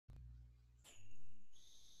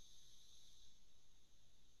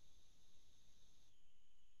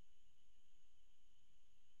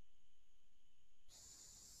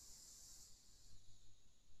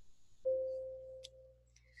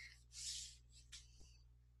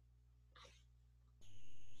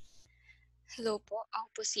Hello po, ako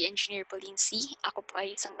po si Engineer Pauline C. Ako po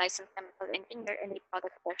ay isang licensed chemical engineer and a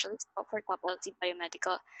product specialist po for Top-LC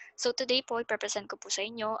Biomedical. So today po, ipapresent ko po sa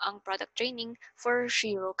inyo ang product training for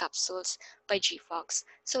Shiro capsules by Gfoxx.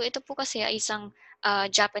 So ito po kasi ay isang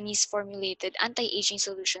Japanese formulated anti-aging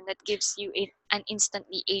solution that gives you an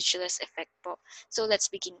instantly ageless effect po. So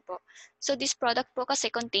let's begin po. So this product po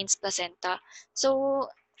kasi contains placenta.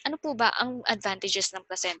 So ano po ba ang advantages ng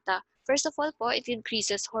placenta? First of all po, it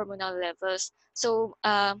increases hormonal levels. So,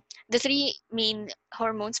 the three main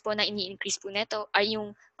hormones po na ini-increase po nito ay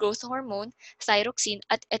yung growth hormone, thyroxine,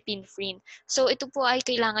 at epinephrine. So, ito po ay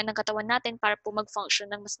kailangan ng katawan natin para po mag-function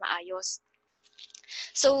ng mas maayos.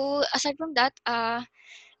 So, aside from that,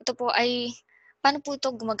 ito po ay paano po ito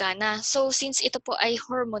gumagana? So, since ito po ay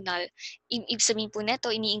hormonal, ibig sabihin po nito,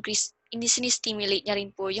 sinistimulate niya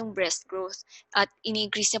rin po yung breast growth at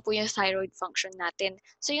ini-increase niya po yung thyroid function natin.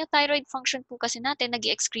 So, yung thyroid function po kasi natin,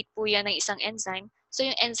 nag-excrete po yan ng isang enzyme. So,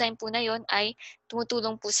 yung enzyme po na yon ay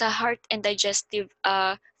tumutulong po sa heart and digestive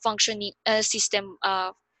functioning system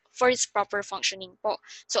for its proper functioning po.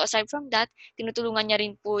 So, aside from that, tinutulungan niya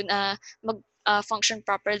rin po na function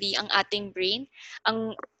properly ang ating brain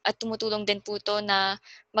at tumutulong din po 'to na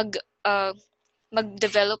mag uh,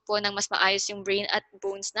 mag-develop po ng mas maayos yung brain at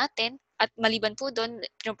bones natin at maliban po do'n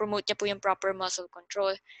pino-promote niya po yung proper muscle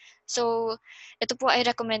control. So, ito po ay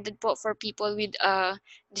recommended po for people with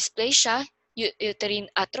dysplasia,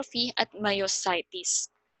 uterine atrophy at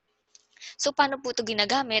myositis. So, paano po ito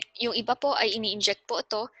ginagamit? Yung iba po ay ini-inject po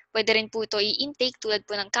ito. Pwede rin po ito i-intake tulad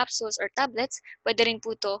po ng capsules or tablets. Pwede rin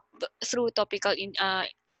po ito through topical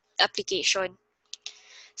application.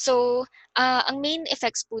 So, ang main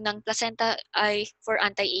effects po ng placenta ay for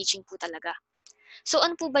anti-aging po talaga. So,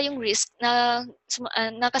 ano po ba yung risk na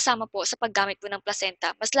nakasama po sa paggamit po ng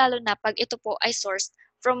placenta? Mas lalo na pag ito po ay sourced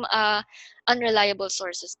from unreliable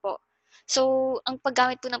sources po. So, ang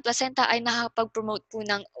paggamit po ng placenta ay nakakapag-promote po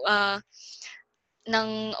ng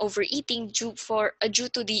overeating due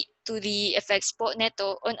to the effects po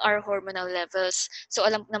neto on our hormonal levels. So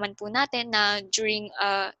alam naman po natin na during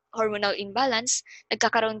hormonal imbalance,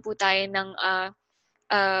 nagkakaroon po tayo ng uh,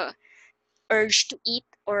 urge to eat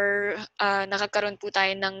or nakakaroon po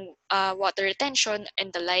tayo ng water retention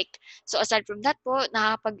and the like. So aside from that po,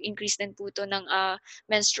 nakakapag-increase din po ito ng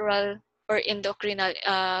menstrual or endocrinal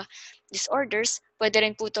disorders. Pwede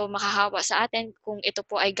rin po ito makahawa sa atin kung ito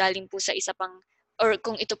po ay galing po sa isa pang or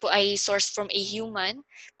kung ito po ay sourced from a human.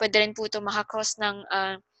 Pwede rin po ito makakos ng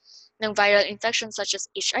viral infection such as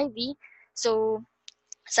HIV. So,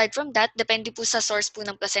 aside from that, depende po sa source po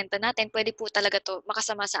ng placenta natin, pwede po talaga to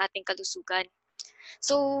makasama sa ating kalusugan.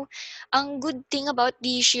 So, ang good thing about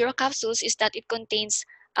the Shiro capsules is that it contains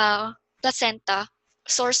placenta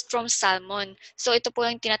sourced from salmon. So, ito po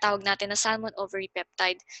yung tinatawag natin na salmon ovary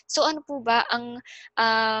peptide. So, ano po ba ang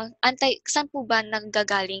saan po ba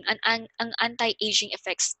nanggagaling ang anti-aging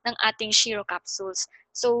effects ng ating Shiro capsules?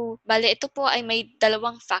 So, bale, ito po ay may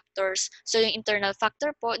dalawang factors. So, yung internal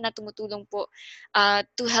factor po na tumutulong po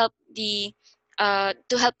to help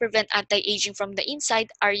to help prevent anti-aging from the inside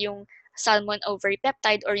are yung salmon ovary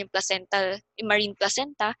peptide or yung marine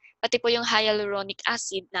placenta, pati po yung hyaluronic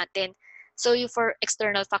acid natin. So yung for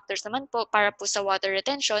external factors naman po, para po sa water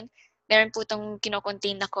retention, meron po itong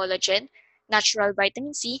kinocontain na collagen, natural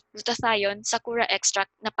vitamin C, glutathione, sakura extract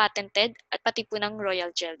na patented, at pati po ng royal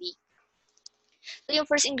jelly. So yung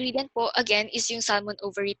first ingredient po, again, is yung salmon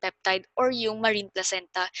ovary peptide or yung marine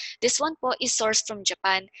placenta. This one po is sourced from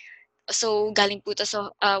Japan. So, galing po ito sa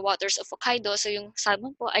waters of Hokkaido. So, yung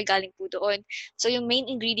salmon po ay galing po doon. So, yung main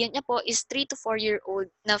ingredient niya po is 3 to 4-year-old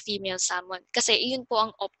na female salmon. Kasi iyon po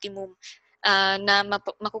ang optimum na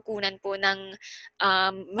makukunan po ng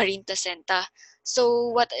marine placenta. So,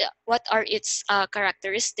 what are its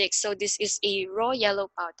characteristics? So, this is a raw yellow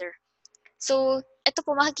powder. So, ito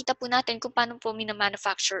po makikita po natin kung paano po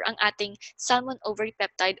mina-manufacture ang ating salmon ovary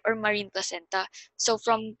peptide or marine placenta. So,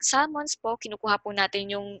 from salmons po, kinukuha po natin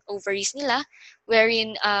yung ovaries nila,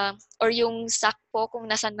 wherein, or yung sac po kung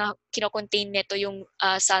nasan na kinocontain nito yung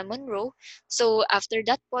salmon roe. So, after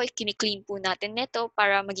that po, kiniklean po natin nito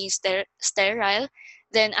para maging sterile.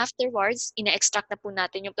 Then, afterwards, ina-extract na po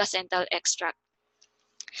natin yung placental extract.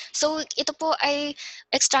 So, ito po ay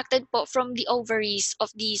extracted po from the ovaries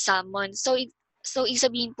of the salmon. So ibig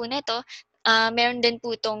sabihin po nito, meron din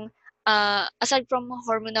po itong, aside from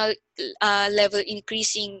hormonal level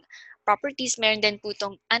increasing properties, meron din po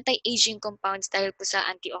itong anti-aging compounds dahil po sa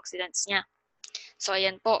antioxidants niya. So,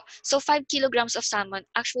 ayan po. So, 5 kilograms of salmon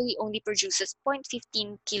actually only produces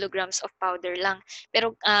 0.15 kilograms of powder lang.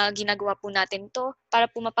 Pero ginagawa po natin to para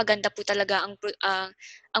po mapaganda po talaga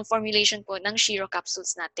ang formulation po ng Shiro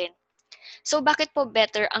capsules natin. So bakit po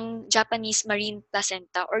better ang Japanese marine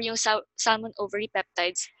placenta or yung salmon ovary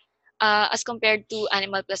peptides as compared to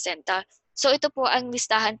animal placenta? So ito po ang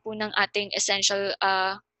listahan po ng ating essential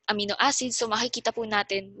amino acids. So makikita po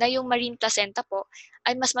natin na yung marine placenta po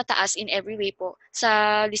ay mas mataas in every way po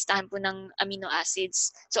sa listahan po ng amino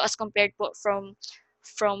acids. So as compared po from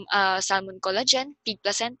salmon collagen, pig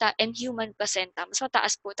placenta, and human placenta, mas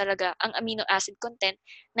mataas po talaga ang amino acid content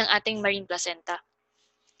ng ating marine placenta.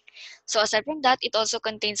 So aside from that, it also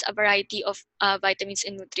contains a variety of vitamins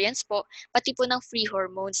and nutrients po, pati po ng free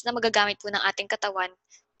hormones na magagamit po ng ating katawan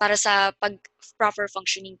para sa proper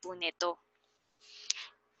functioning po nito.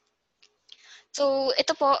 So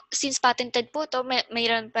ito po, since patented po to,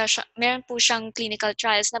 meron po siyang clinical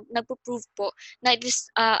trials na nagpo-prove po na it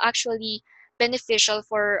is actually beneficial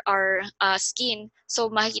for our skin.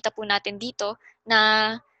 So makikita po natin dito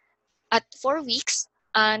na at 4 weeks,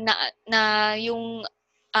 na yung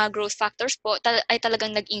growth factors po ay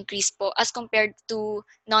talagang nag-increase po as compared to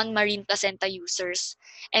non-marine placenta users.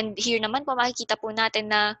 And here naman po makikita po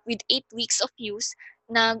natin na with 8 weeks of use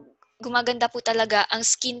na gumaganda po talaga ang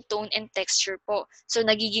skin tone and texture po. So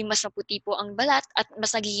nagiging mas maputi po ang balat at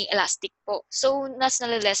mas nagiging elastic po. So mas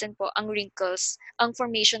nalilesen po ang wrinkles, ang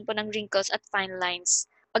formation po ng wrinkles at fine lines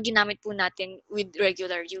pag ginamit po natin with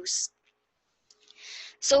regular use.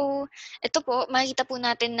 So, ito po, makikita po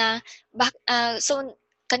natin na,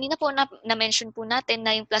 kanina po na-mention po natin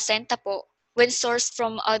na yung placenta po, when sourced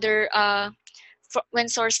from other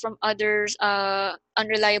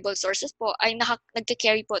unreliable sources po ay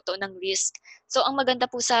nagka-carry po to ng risk. So ang maganda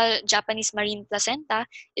po sa Japanese marine placenta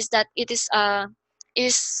is that it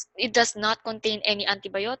does not contain any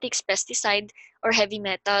antibiotics, pesticide, or heavy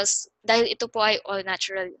metals dahil ito po ay all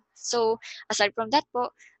natural. So aside from that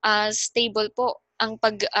po, stable po ang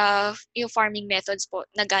yung farming methods po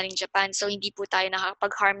na galing Japan. So hindi po tayo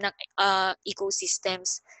nakakapag-harm ng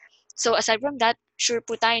ecosystems. So aside from that, sure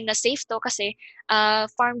po tayo na safe to kasi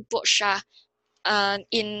farmed po siya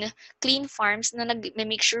in clean farms na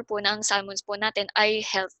nag-make sure po na ang salmons po natin ay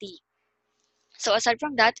healthy. So aside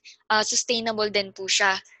from that, sustainable din po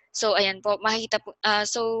siya. So ayan po, makikita po,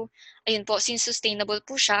 ayun po, since sustainable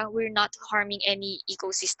po siya, we're not harming any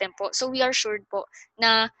ecosystem po. So we are sure po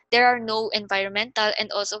na there are no environmental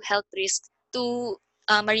and also health risks to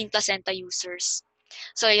marine placenta users.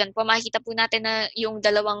 So ayan po, makikita po natin na yung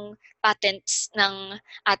dalawang patents ng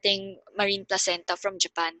ating marine placenta from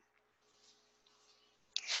Japan.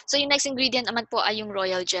 So yung next ingredient naman po ay yung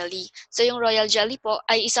royal jelly. So yung royal jelly po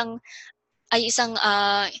ay isang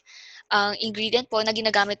ingredient po na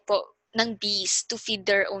ginagamit po ng bees to feed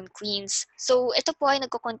their own queens. So ito po ay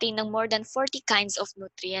nagko-contain ng more than 40 kinds of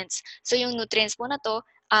nutrients. So yung nutrients po na to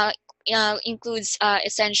includes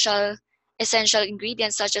essential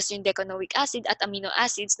ingredients such as yung decanoic acid at amino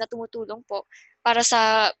acids na tumutulong po para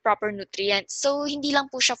sa proper nutrients. So hindi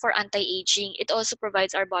lang po siya for anti-aging, it also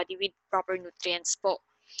provides our body with proper nutrients po.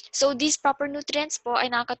 So these proper nutrients po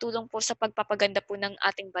ay nakakatulong po sa pagpapaganda po ng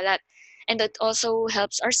ating balat. And it also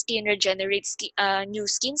helps our skin regenerate new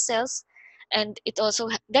skin cells, and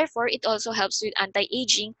therefore it also helps with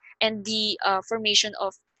anti-aging and the formation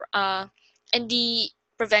of and the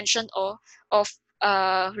prevention of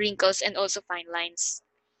wrinkles and also fine lines.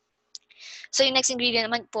 So yung next ingredient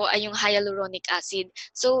naman po ay yung hyaluronic acid.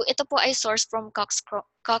 So ito po ay sourced from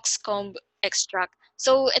coxcomb extract.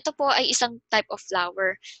 So ito po ay isang type of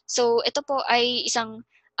flower. So ito po ay isang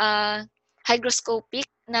hygroscopic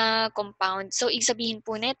na compound. So ibig sabihin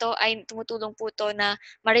po nito ay tumutulong po to na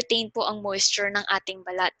ma-retain po ang moisture ng ating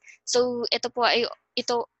balat. So ito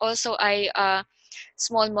also ay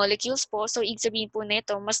small molecules po. So, ibig sabihin po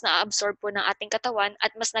nito, mas na-absorb po ng ating katawan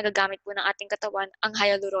at mas nagagamit po ng ating katawan ang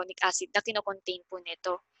hyaluronic acid na kinocontain po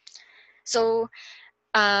nito. So,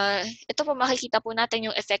 ito po makikita po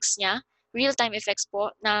natin yung effects niya, real-time effects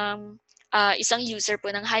po ng isang user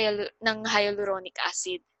po ng hyaluronic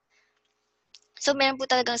acid. So, meron po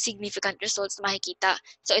talagang significant results na makikita.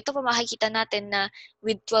 So, ito po makikita natin na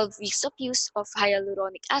with 12 weeks of use of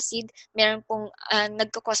hyaluronic acid, meron pong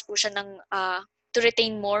nagkakos po siya ng to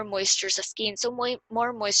retain more moisture sa skin. So,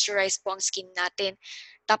 more moisturized po ang skin natin.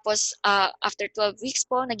 Tapos, after 12 weeks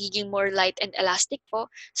po, nagiging more light and elastic po.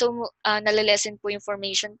 So, nalilesen po yung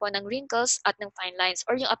formation po ng wrinkles at ng fine lines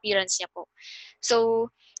or yung appearance niya po. So,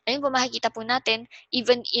 ayun po makikita po natin,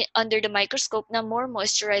 even under the microscope, na more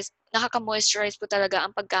moisturized, nakaka-moisturize po talaga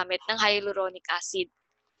ang paggamit ng hyaluronic acid.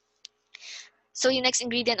 So, yung next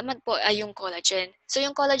ingredient naman po ay yung collagen. So,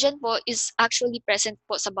 yung collagen po is actually present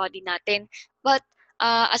po sa body natin. But,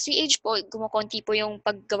 as we age po, kumukonti po yung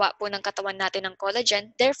paggawa po ng katawan natin ng collagen.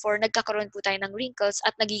 Therefore, nagkakaroon po tayo ng wrinkles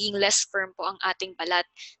at nagiging less firm po ang ating balat.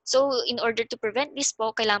 So, in order to prevent this po,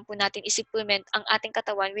 kailangan po natin i-supplement ang ating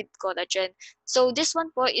katawan with collagen. So, this one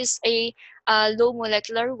po is a low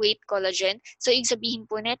molecular weight collagen. So, ibig sabihin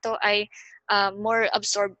po nito ay more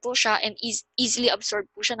absorbed po siya and easily absorbed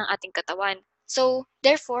po siya ng ating katawan. So,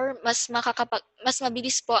 therefore, mas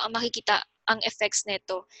mabilis po ang makikita ang effects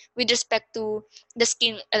nito with respect to the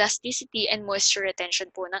skin elasticity and moisture retention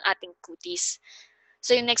po ng ating cuties.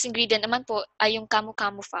 So, yung next ingredient naman po ay yung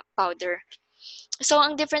camu-camu powder. So,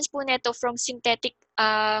 ang difference po nito from synthetic,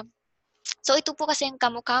 so ito po kasi ang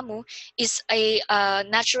camu-camu is a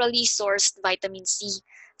naturally sourced vitamin C.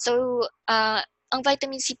 So, ang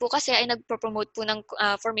vitamin C po kasi ay nagpo-promote po ng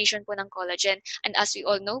formation po ng collagen. And as we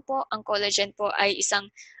all know po, ang collagen po ay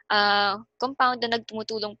isang compound na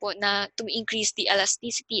nagtumutulong po na to increase the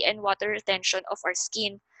elasticity and water retention of our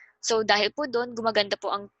skin. So dahil po doon, gumaganda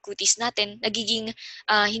po ang cutis natin, nagiging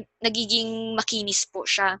makinis po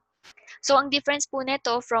siya. So ang difference po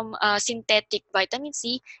nito from synthetic vitamin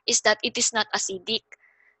C is that it is not acidic.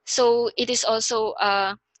 So it is also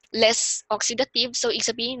less oxidative. So ibig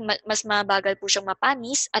sabihin mas mabagal po siyang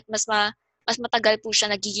mapanis at mas matagal po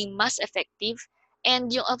siya nagiging mas effective.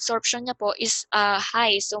 And yung absorption niya po is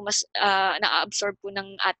high. So mas na-absorb po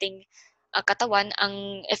ng ating katawan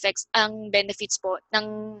ang effects, ang benefits po ng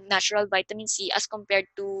natural vitamin C as compared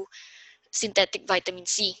to synthetic vitamin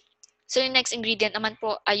C. So yung next ingredient naman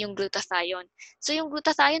po ay yung glutathione. So yung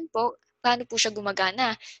glutathione po, paano po siya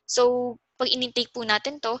gumagana? So pag in-intake po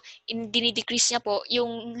natin to, dinidecrease niya po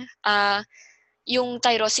yung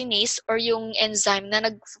tyrosinase or yung enzyme na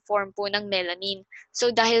nag-form po ng melanin. So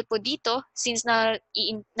dahil po dito, since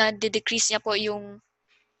na-decrease niya po yung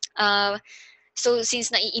So since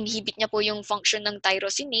nai-inhibit niya po yung function ng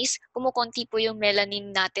tyrosinase, kumukonti po yung melanin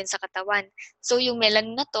natin sa katawan. So yung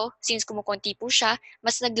melanin na to, since kumukonti po siya,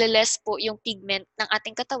 mas nagle-less po yung pigment ng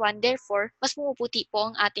ating katawan, therefore, mas pumuputi po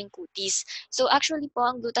ang ating kutis. So actually po,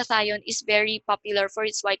 ang glutathione is very popular for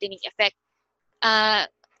its whitening effect.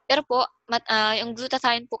 Pero po, yung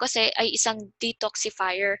glutathione po kasi ay isang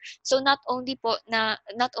detoxifier. So not only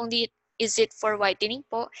is it for whitening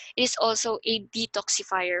po, it is also a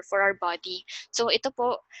detoxifier for our body. So ito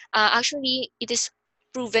po, actually, it is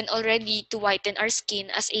proven already to whiten our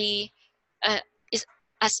skin as uh,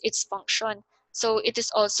 as its function. So it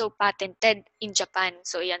is also patented in Japan.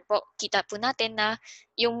 So yan po, kita po natin na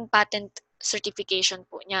yung patent certification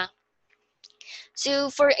po niya.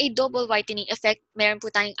 So for a double whitening effect, meron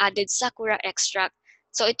po tayong added sakura extract.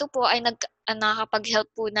 So ito po ay nakakapag-help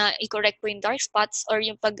po na i-correct po yung dark spots or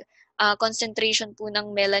yung concentration po ng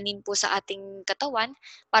melanin po sa ating katawan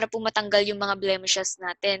para po matanggal yung mga blemishes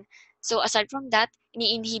natin. So aside from that,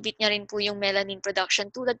 ini-inhibit niya rin po yung melanin production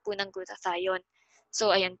tulad po ng glutathione. So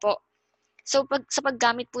ayan po. So sa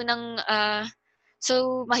paggamit po ng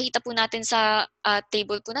So, makita po natin sa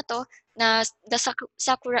table po na to na the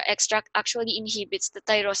sakura extract actually inhibits the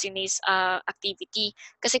tyrosinase activity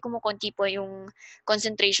kasi kumukonti po yung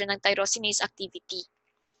concentration ng tyrosinase activity.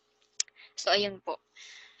 So, ayun po.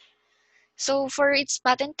 So, for its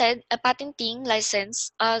patenting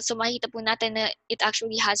license, so makita po natin na it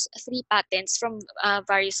actually has 3 patents from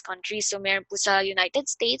various countries. So, meron po sa United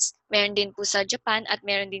States, meron din po sa Japan, at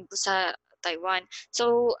meron din po sa Taiwan.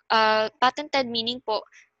 So, patented meaning po,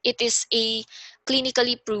 it is a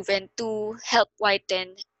clinically proven to help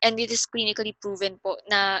whiten and it is clinically proven po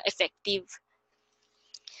na effective.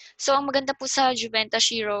 So, ang maganda po sa Juventa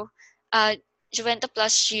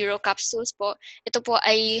Plus Shiro capsules po, ito po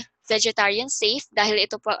ay vegetarian safe dahil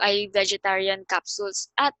ito po ay vegetarian capsules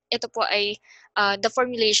at ito po ay the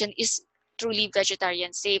formulation is truly vegetarian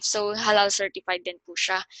safe. So halal certified din po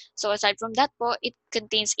siya. So aside from that po, it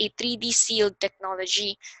contains a 3D sealed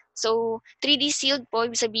technology. So 3D sealed po,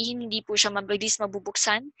 ibig sabihin hindi po siya mabilis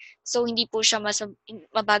mabubuksan. So hindi po siya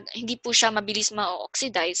mabilis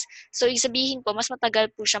ma-oxidize. So ibig sabihin po, mas matagal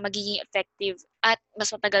po siya magiging effective at mas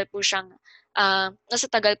matagal po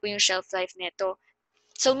yung shelf life nito.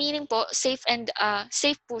 So meaning po, safe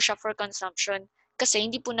po siya for consumption kasi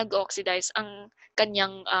hindi po nag-oxidize ang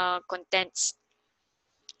kanyang contents.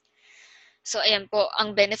 So ayan po,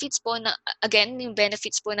 ang benefits po yung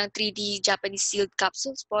benefits po ng 3D Japanese sealed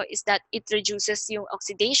capsules po is that it reduces yung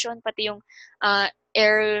oxidation pati yung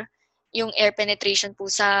air penetration po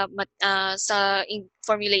sa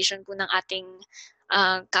formulation po ng ating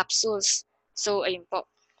capsules. So ayun po.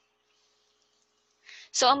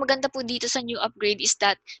 So ang maganda po dito sa new upgrade is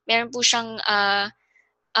that meron po siyang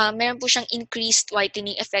increased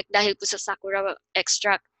whitening effect dahil po sa sakura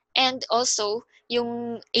extract. And also,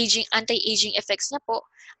 yung anti-aging effects niya po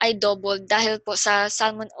ay double dahil po sa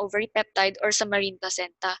salmon ovary peptide or sa marine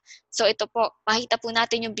placenta. So ito po, makita po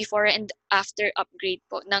natin yung before and after upgrade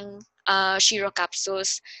po ng Shiro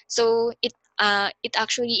capsules. So it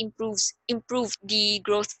actually improved the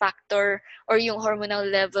growth factor or yung hormonal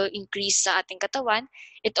level increase sa ating katawan.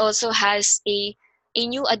 It also has a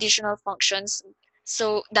new additional functions.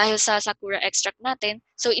 So dahil sa sakura extract natin,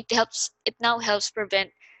 so it now helps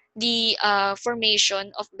prevent the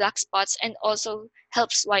formation of black spots and also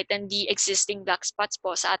helps whiten the existing black spots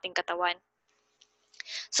po sa ating katawan.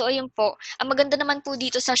 So ayun po, ang maganda naman po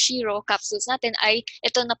dito sa Shiro capsules natin ay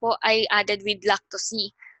ito na po ay added with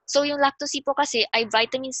Lacto-C. So yung Lacto-C po kasi ay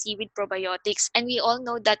vitamin C with probiotics and we all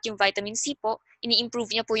know that yung vitamin C po,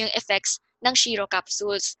 ini-improve niya po yung effects ng Shiro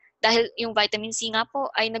capsules. Dahil yung vitamin C nga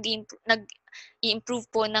po ay nag-i-improve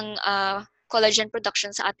po ng collagen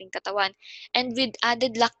production sa ating katawan. And with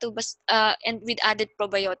added and with added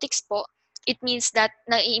probiotics po, it means that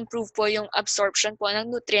nai-improve po yung absorption po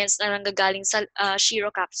ng nutrients na nanggagaling sa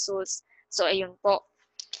Shiro capsules. So, ayun po.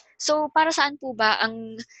 So, para saan po ba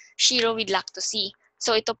ang Shiro with Lacto-C?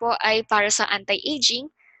 So, ito po ay para sa anti-aging,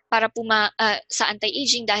 para po sa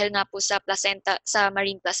anti-aging dahil nga po sa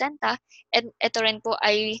marine placenta, and ito rin po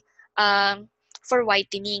ay for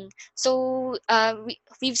whitening. So,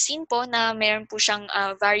 we've seen po na meron po siyang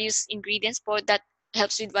various ingredients po that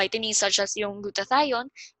helps with whitening such as yung glutathione,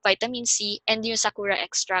 vitamin C, and yung sakura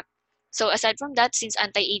extract. So aside from that, since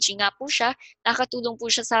anti-aging nga po siya, nakatulong po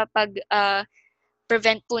siya sa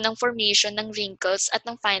prevent po ng formation ng wrinkles at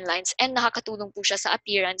ng fine lines and nakakatulong po siya sa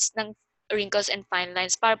appearance ng wrinkles and fine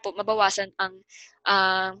lines para po mabawasan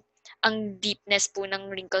ang deepness po ng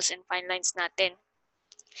wrinkles and fine lines natin.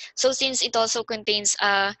 So since it also contains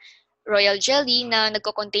royal jelly na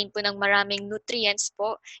nagko-contain po ng maraming nutrients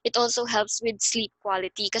po, it also helps with sleep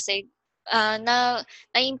quality kasi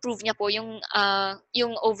na-improve niya po yung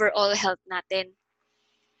overall health natin.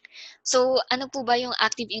 So, ano po ba yung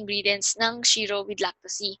active ingredients ng Shiro with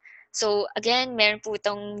Lacto-C? So, again, meron po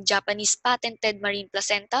itong Japanese patented marine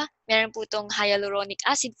placenta, meron po itong hyaluronic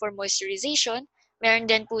acid for moisturization, meron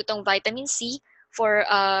din po itong vitamin C for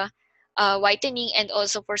whitening and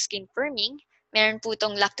also for skin firming, meron po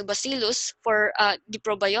itong lactobacillus for the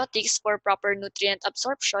probiotics for proper nutrient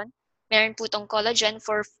absorption, meron po itong collagen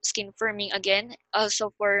for skin firming again,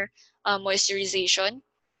 also for moisturization.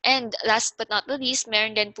 And last but not the least,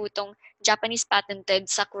 meron din po itong Japanese patented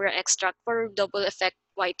sakura extract for double effect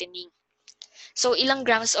whitening. So ilang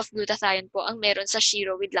grams of glutathione po ang meron sa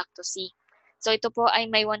Shiro with Lacto-C? So ito po ay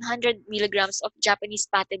may 100 milligrams of Japanese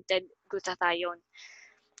patented glutathione.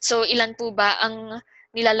 So ilan po ba ang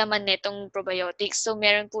nilalaman nitong probiotics? So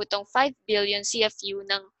meron po itong 5 billion CFU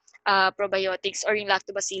ng probiotics or yung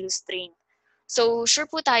lactobacillus strain. So sure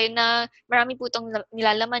po tayo na marami po itong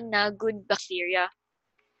nilalaman na good bacteria.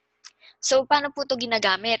 So, paano po ito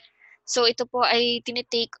ginagamit? So, ito po ay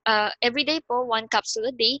tinitake everyday po, 1 capsule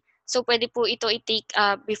a day. So, pwede po ito i-take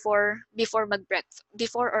before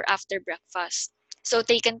or after breakfast. So,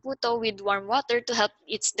 taken po ito with warm water to help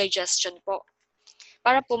its digestion po.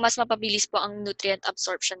 Para po mas mapabilis po ang nutrient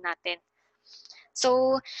absorption natin.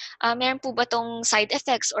 So, meron po ba tong side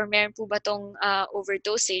effects or meron po ba tong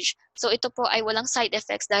overdosage? So, ito po ay walang side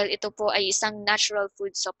effects dahil ito po ay isang natural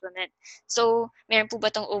food supplement. So, meron po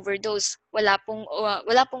ba tong overdose? Wala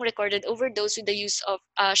pong recorded overdose with the use of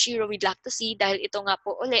Shiro with Lacto-C dahil ito nga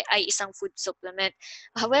po uli ay isang food supplement.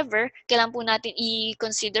 However, kailangan po natin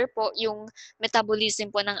i-consider po yung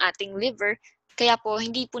metabolism po ng ating liver. Kaya po,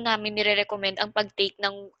 hindi po namin nire-recommend ang pag-take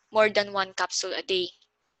ng more than 1 capsule a day.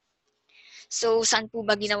 So, saan po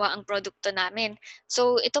ba ginawa ang produkto namin?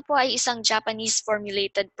 So, ito po ay isang Japanese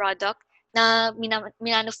formulated product na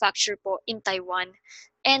manufacture po in Taiwan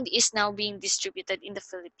and is now being distributed in the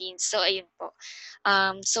Philippines. So, ayun po.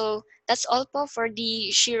 So, that's all po for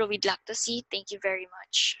the Shiro with Lacto-C. Thank you very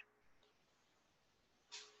much.